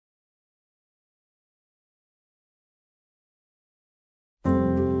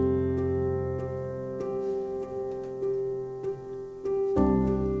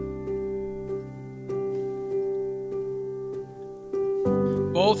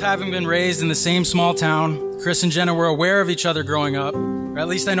Both having been raised in the same small town, Chris and Jenna were aware of each other growing up. Or at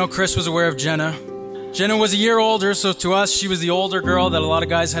least I know Chris was aware of Jenna. Jenna was a year older, so to us, she was the older girl that a lot of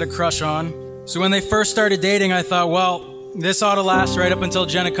guys had a crush on. So when they first started dating, I thought, well, this ought to last right up until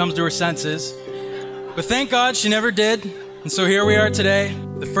Jenna comes to her senses. But thank God she never did. And so here we are today,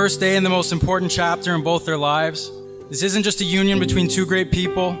 the first day in the most important chapter in both their lives. This isn't just a union between two great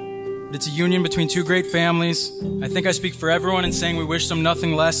people, but it's a union between two great families. I think I speak for everyone in saying we wish them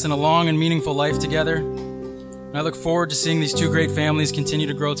nothing less than a long and meaningful life together. And I look forward to seeing these two great families continue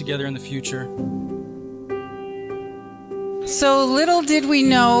to grow together in the future. So little did we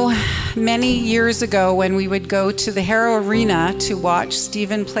know many years ago when we would go to the Harrow Arena to watch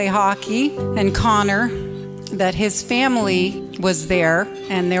Stephen play hockey and Connor, that his family was there,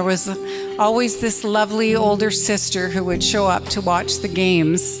 and there was always this lovely older sister who would show up to watch the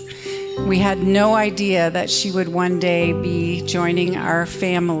games. We had no idea that she would one day be joining our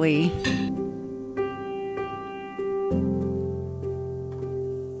family.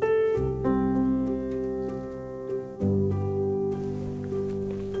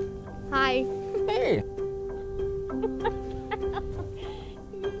 Hi. Hey.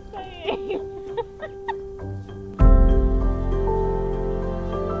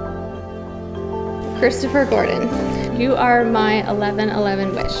 Christopher Gordon, you are my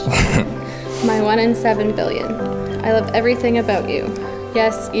 1111 wish. My 1 in 7 billion. I love everything about you.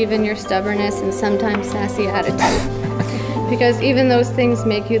 Yes, even your stubbornness and sometimes sassy attitude. Because even those things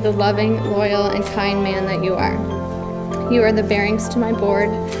make you the loving, loyal, and kind man that you are. You are the bearings to my board,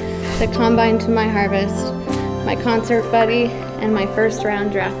 the combine to my harvest, my concert buddy, and my first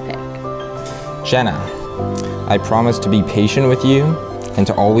round draft pick. Jenna, I promise to be patient with you and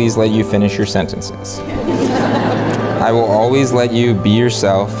to always let you finish your sentences. I will always let you be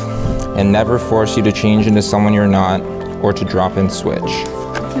yourself and never force you to change into someone you're not or to drop and switch.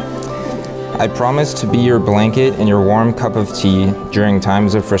 I promise to be your blanket and your warm cup of tea during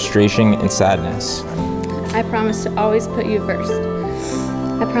times of frustration and sadness. I promise to always put you first.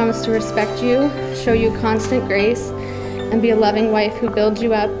 I promise to respect you, show you constant grace, and be a loving wife who builds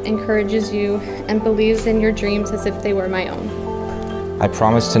you up, encourages you, and believes in your dreams as if they were my own. I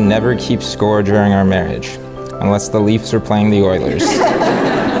promise to never keep score during our marriage, unless the Leafs are playing the Oilers.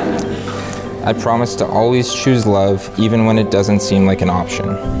 I promise to always choose love, even when it doesn't seem like an option.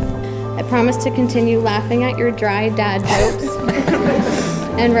 I promise to continue laughing at your dry dad jokes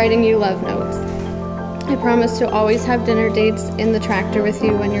and writing you love notes. I promise to always have dinner dates in the tractor with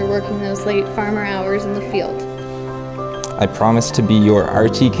you when you're working those late farmer hours in the field. I promise to be your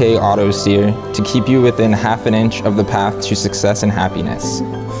RTK auto steer to keep you within half an inch of the path to success and happiness.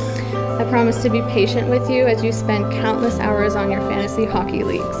 I promise to be patient with you as you spend countless hours on your fantasy hockey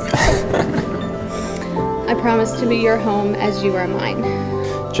leagues. I promise to be your home as you are mine.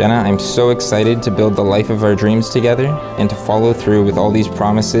 Jenna, I'm so excited to build the life of our dreams together and to follow through with all these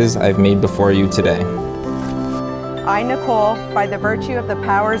promises I've made before you today. I, Nicole, by the virtue of the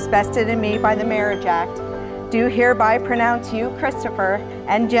powers vested in me by the Marriage Act, do hereby pronounce you, Christopher,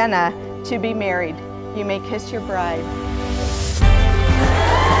 and Jenna, to be married. You may kiss your bride.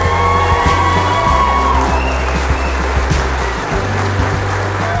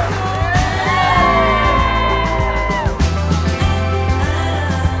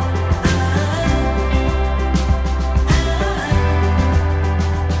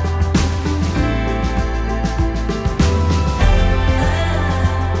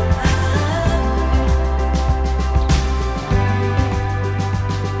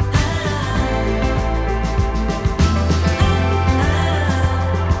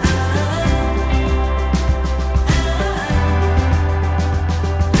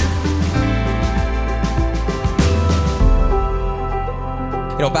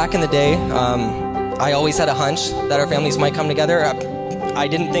 You know, back in the day, I always had a hunch that our families might come together. I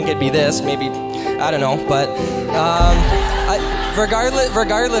didn't think it'd be this, maybe, I don't know, but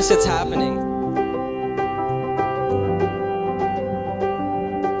regardless, it's happening.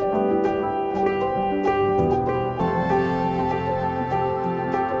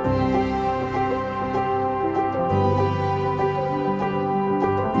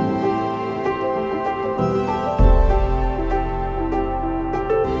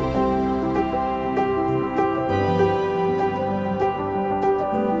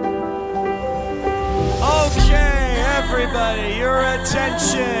 Everybody, your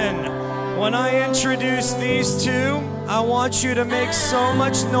attention. When I introduce these two, I want you to make so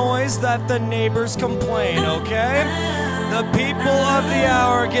much noise that the neighbors complain, okay? The people of the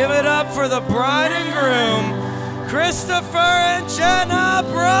hour, give it up for the bride and groom, Christopher and Jenna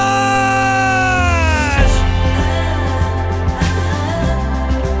Chris.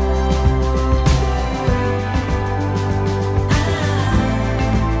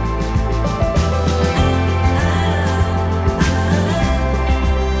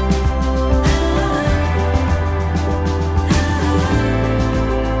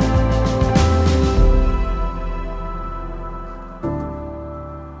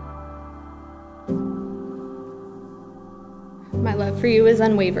 you is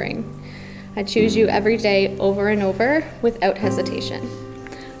unwavering. I choose you every day over and over without hesitation.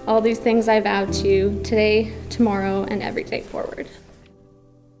 All these things I vow to you today, tomorrow, and every day forward.